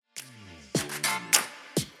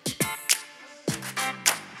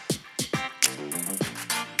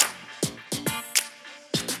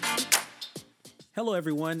Hello,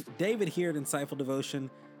 everyone. David here at Insightful Devotion.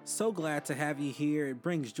 So glad to have you here. It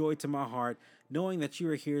brings joy to my heart knowing that you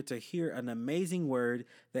are here to hear an amazing word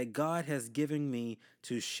that God has given me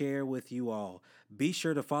to share with you all. Be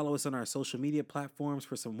sure to follow us on our social media platforms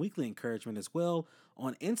for some weekly encouragement as well,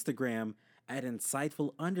 on Instagram at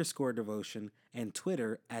Insightful_Devotion and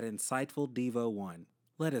Twitter at InsightfulDevo1.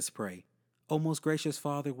 Let us pray. O most gracious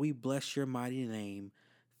Father, we bless your mighty name,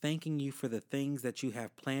 thanking you for the things that you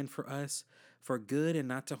have planned for us, for good and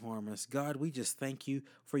not to harm us. God, we just thank you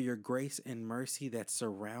for your grace and mercy that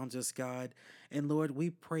surrounds us, God. And Lord,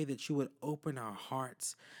 we pray that you would open our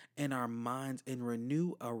hearts and our minds and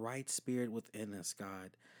renew a right spirit within us,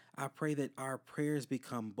 God. I pray that our prayers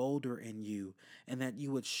become bolder in you and that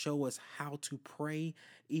you would show us how to pray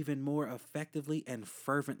even more effectively and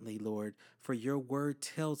fervently, Lord. For your word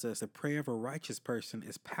tells us the prayer of a righteous person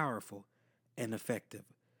is powerful and effective.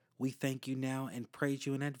 We thank you now and praise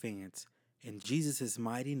you in advance. In Jesus'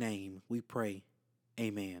 mighty name we pray.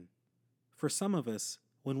 Amen. For some of us,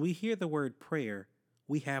 when we hear the word prayer,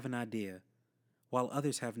 we have an idea, while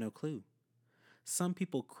others have no clue. Some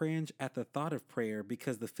people cringe at the thought of prayer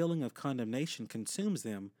because the feeling of condemnation consumes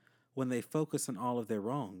them when they focus on all of their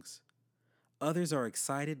wrongs. Others are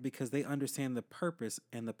excited because they understand the purpose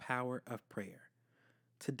and the power of prayer.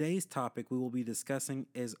 Today's topic we will be discussing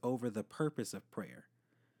is over the purpose of prayer.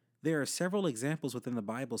 There are several examples within the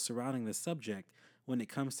Bible surrounding the subject when it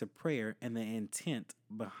comes to prayer and the intent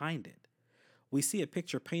behind it. We see a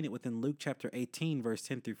picture painted within Luke chapter 18, verse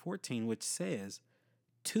 10 through 14, which says,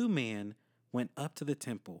 "Two men went up to the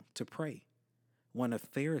temple to pray, one a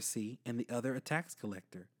Pharisee and the other a tax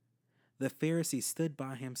collector. The Pharisee stood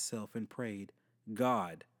by himself and prayed,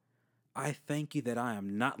 'God, I thank you that I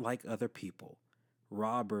am not like other people,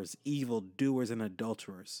 robbers, evildoers, and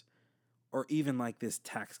adulterers, or even like this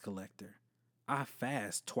tax collector. I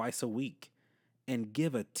fast twice a week and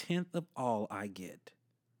give a tenth of all I get.'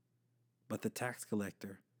 But the tax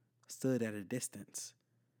collector stood at a distance.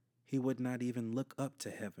 He would not even look up to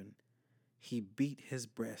heaven. He beat his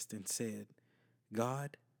breast and said,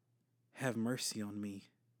 'God, have mercy on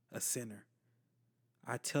me, a sinner.'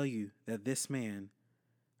 I tell you that this man,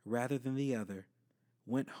 rather than the other,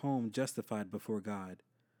 went home justified before God.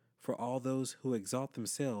 For all those who exalt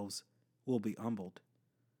themselves will be humbled,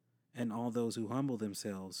 and all those who humble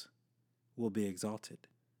themselves will be exalted."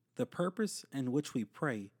 The purpose in which we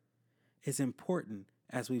pray is important,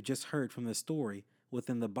 as we've just heard from the story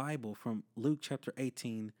within the Bible from Luke chapter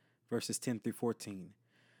 18, verses 10 through 14.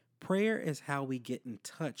 Prayer is how we get in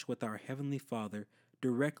touch with our Heavenly Father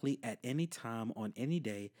directly at any time on any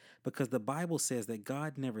day, because the Bible says that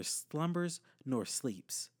God never slumbers nor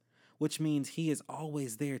sleeps, which means He is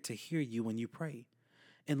always there to hear you when you pray.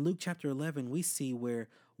 In Luke chapter 11, we see where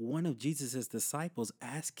one of Jesus' disciples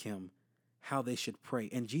asked him how they should pray,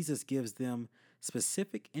 and Jesus gives them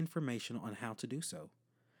specific information on how to do so,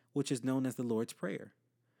 which is known as the Lord's Prayer.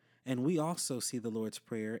 And we also see the Lord's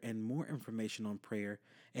Prayer and more information on prayer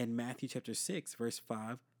in Matthew chapter 6, verse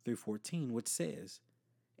 5 through 14, which says,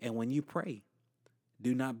 "And when you pray,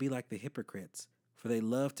 do not be like the hypocrites, for they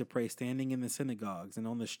love to pray standing in the synagogues and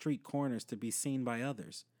on the street corners to be seen by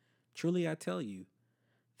others. Truly I tell you,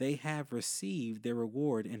 they have received their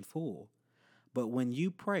reward in full. But when you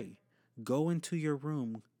pray, go into your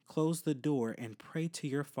room, close the door, and pray to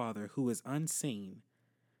your Father who is unseen.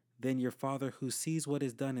 Then your Father who sees what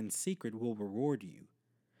is done in secret will reward you.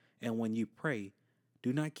 And when you pray,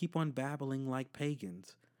 do not keep on babbling like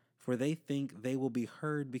pagans, for they think they will be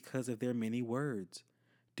heard because of their many words.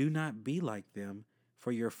 Do not be like them,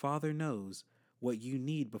 for your Father knows what you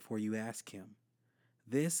need before you ask Him.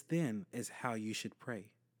 This then is how you should pray.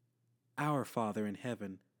 Our Father in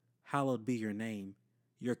heaven, hallowed be your name.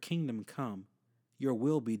 Your kingdom come, your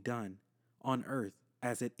will be done, on earth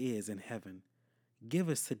as it is in heaven. Give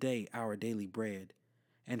us today our daily bread,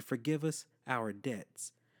 and forgive us our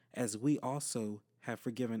debts, as we also have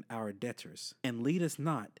forgiven our debtors. And lead us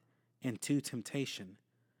not into temptation,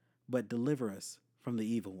 but deliver us from the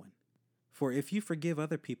evil one. For if you forgive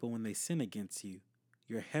other people when they sin against you,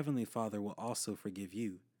 your heavenly Father will also forgive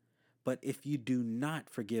you. But if you do not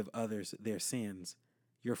forgive others their sins,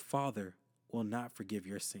 your Father will not forgive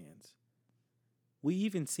your sins." We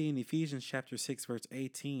even see in Ephesians chapter 6, verse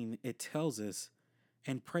 18, it tells us,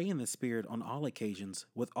 "And pray in the Spirit on all occasions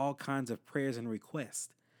with all kinds of prayers and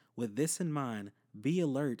requests. With this in mind, be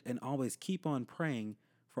alert and always keep on praying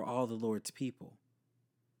for all the Lord's people."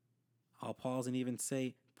 I'll pause and even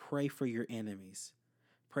say, pray for your enemies.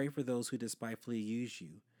 Pray for those who despitefully use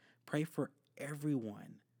you. Pray for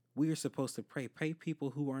everyone. We are supposed to pray. Pray people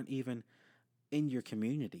who aren't even in your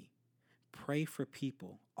community. Pray for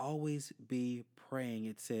people. Always be praying.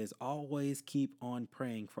 It says, always keep on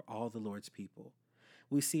praying for all the Lord's people.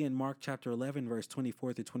 We see in Mark chapter 11, verse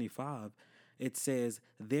 24 through 25, it says,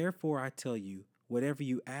 therefore I tell you, whatever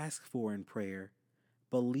you ask for in prayer,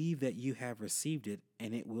 believe that you have received it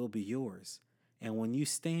and it will be yours. And when you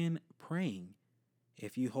stand praying,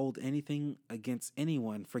 if you hold anything against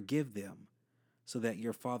anyone, forgive them, so that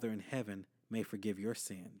your Father in heaven may forgive your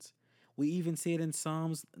sins. We even see it in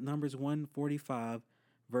Psalms Numbers 145,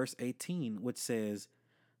 verse 18, which says,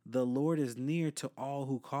 the Lord is near to all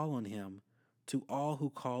who call on him, to all who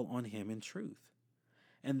call on him in truth.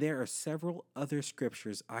 And there are several other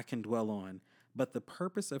scriptures I can dwell on, but the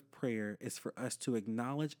purpose of prayer is for us to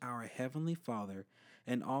acknowledge our Heavenly Father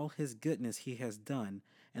and all his goodness he has done,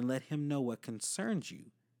 and let him know what concerns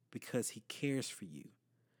you, because he cares for you.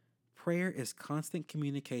 Prayer is constant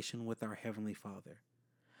communication with our Heavenly Father.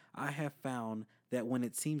 I have found that when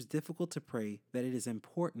it seems difficult to pray, that it is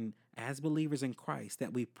important as believers in Christ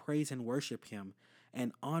that we praise and worship him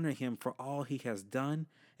and honor him for all he has done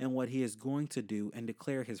and what he is going to do, and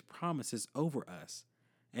declare his promises over us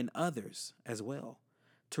and others as well,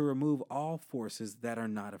 to remove all forces that are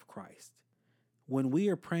not of Christ. When we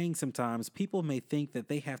are praying, sometimes people may think that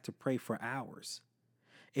they have to pray for hours.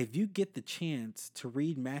 If you get the chance to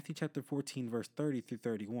read Matthew chapter 14, verse 30 through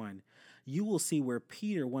 31, you will see where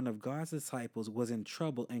Peter, one of God's disciples, was in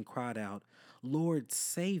trouble and cried out, Lord,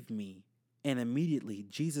 save me. And immediately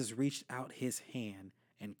Jesus reached out his hand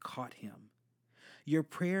and caught him. Your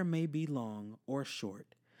prayer may be long or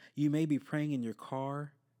short. You may be praying in your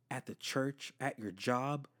car, at the church, at your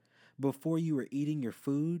job, before you are eating your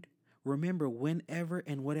food. Remember, whenever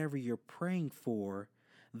and whatever you're praying for,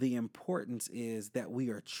 the importance is that we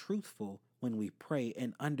are truthful when we pray,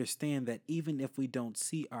 and understand that even if we don't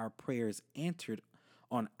see our prayers answered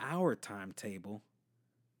on our timetable,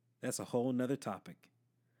 that's a whole nother topic.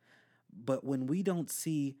 But when we don't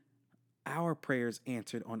see our prayers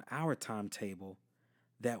answered on our timetable,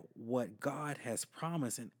 that what God has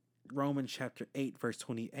promised in Romans chapter 8, verse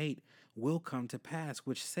 28 will come to pass,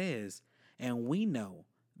 which says, and we know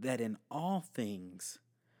that in all things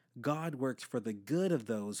God works for the good of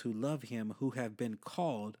those who love him, who have been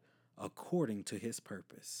called according to his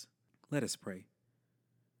purpose. Let us pray.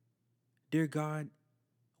 Dear God,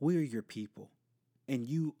 we are your people, and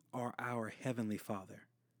you are our Heavenly Father.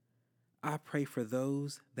 I pray for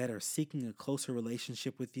those that are seeking a closer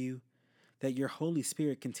relationship with you, that your Holy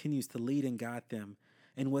Spirit continues to lead and guide them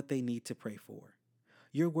in what they need to pray for.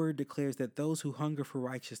 Your word declares that those who hunger for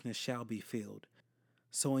righteousness shall be filled.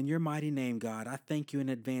 So in your mighty name, God, I thank you in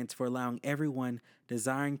advance for allowing everyone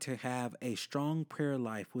desiring to have a strong prayer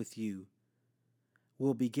life with you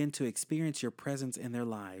will begin to experience your presence in their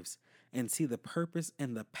lives and see the purpose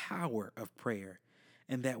and the power of prayer,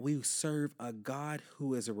 and that we serve a God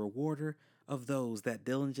who is a rewarder of those that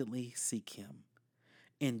diligently seek him.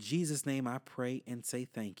 In Jesus' name I pray and say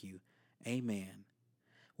thank you. Amen.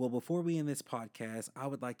 Well, before we end this podcast, I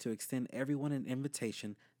would like to extend everyone an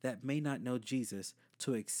invitation that may not know Jesus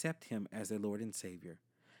to accept him as their Lord and Savior,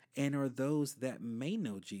 and are those that may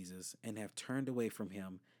know Jesus and have turned away from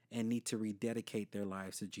him and need to rededicate their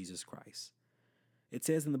lives to Jesus Christ. It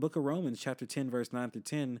says in the book of Romans, chapter 10, verse 9 through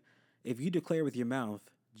 10, if you declare with your mouth,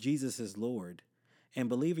 Jesus is Lord, and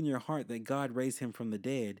believe in your heart that God raised him from the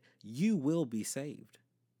dead, you will be saved.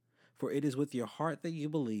 For it is with your heart that you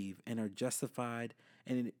believe and are justified,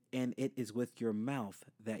 and it is with your mouth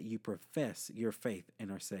that you profess your faith and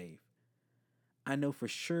are saved. I know for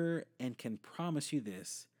sure and can promise you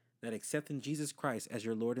this, that accepting Jesus Christ as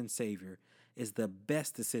your Lord and Savior is the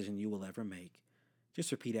best decision you will ever make.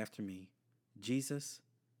 Just repeat after me. Jesus,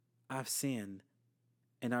 I've sinned,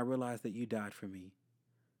 and I realize that you died for me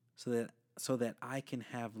so that I can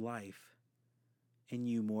have life in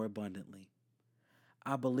you more abundantly.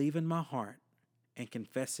 I believe in my heart and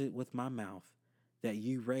confess it with my mouth that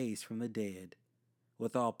you raised from the dead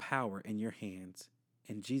with all power in your hands.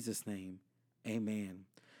 In Jesus' name, amen.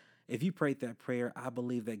 If you prayed that prayer, I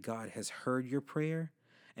believe that God has heard your prayer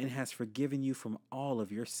and has forgiven you from all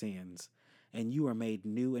of your sins, and you are made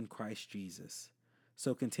new in Christ Jesus.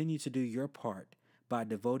 So continue to do your part by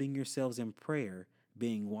devoting yourselves in prayer,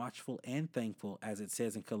 being watchful and thankful, as it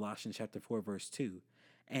says in Colossians chapter 4, verse 2,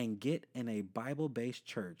 and get in a Bible-based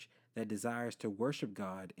church that desires to worship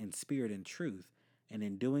God in spirit and truth, and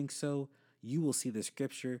in doing so, you will see the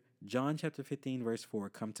scripture, John chapter 15, verse 4,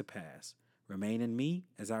 come to pass. Remain in me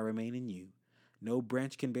as I remain in you. No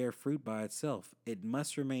branch can bear fruit by itself. It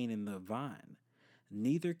must remain in the vine.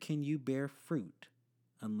 Neither can you bear fruit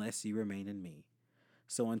unless you remain in me.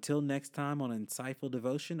 So until next time on Insightful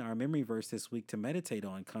Devotion, our memory verse this week to meditate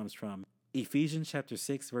on comes from Ephesians chapter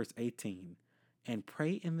 6, verse 18. And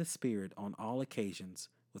pray in the Spirit on all occasions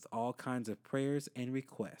with all kinds of prayers and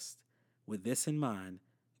requests. With this in mind,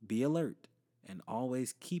 be alert and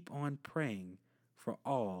always keep on praying for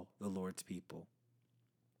all the Lord's people.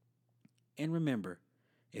 And remember,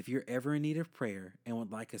 if you're ever in need of prayer and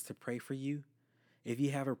would like us to pray for you, if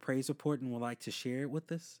you have a praise report and would like to share it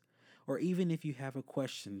with us, or even if you have a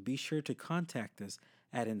question, be sure to contact us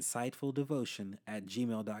at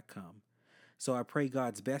insightfuldevotion@gmail.com. So I pray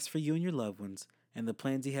God's best for you and your loved ones and the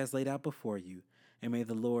plans He has laid out before you. And may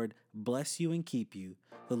the Lord bless you and keep you.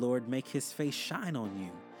 The Lord make His face shine on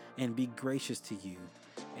you and be gracious to you.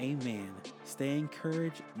 Amen. Stay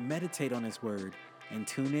encouraged, meditate on His word, and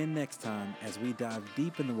tune in next time as we dive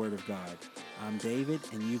deep in the Word of God. I'm David,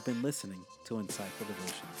 and you've been listening to Insightful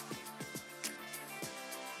Devotion.